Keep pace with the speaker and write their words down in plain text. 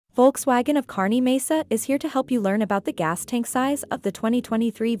Volkswagen of Kearny Mesa is here to help you learn about the gas tank size of the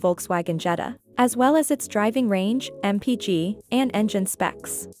 2023 Volkswagen Jetta, as well as its driving range, MPG, and engine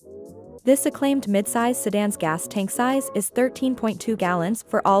specs. This acclaimed midsize sedan's gas tank size is 13.2 gallons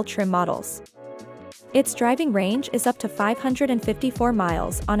for all trim models. Its driving range is up to 554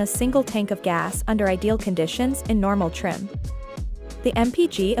 miles on a single tank of gas under ideal conditions in normal trim. The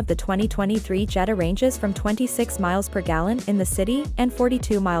MPG of the 2023 Jetta ranges from 26 miles per gallon in the city and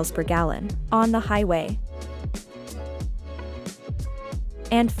 42 miles per gallon on the highway.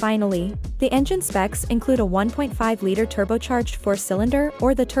 And finally, the engine specs include a 1.5-liter turbocharged 4-cylinder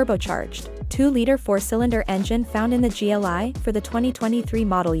or the turbocharged 2-liter 4-cylinder engine found in the GLI for the 2023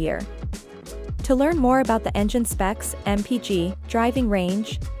 model year. To learn more about the engine specs, MPG, driving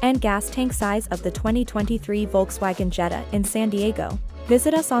range, and gas tank size of the 2023 Volkswagen Jetta in San Diego,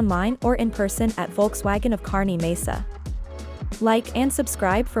 visit us online or in person at Volkswagen of Kearny Mesa. Like and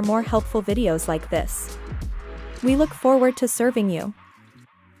subscribe for more helpful videos like this. We look forward to serving you.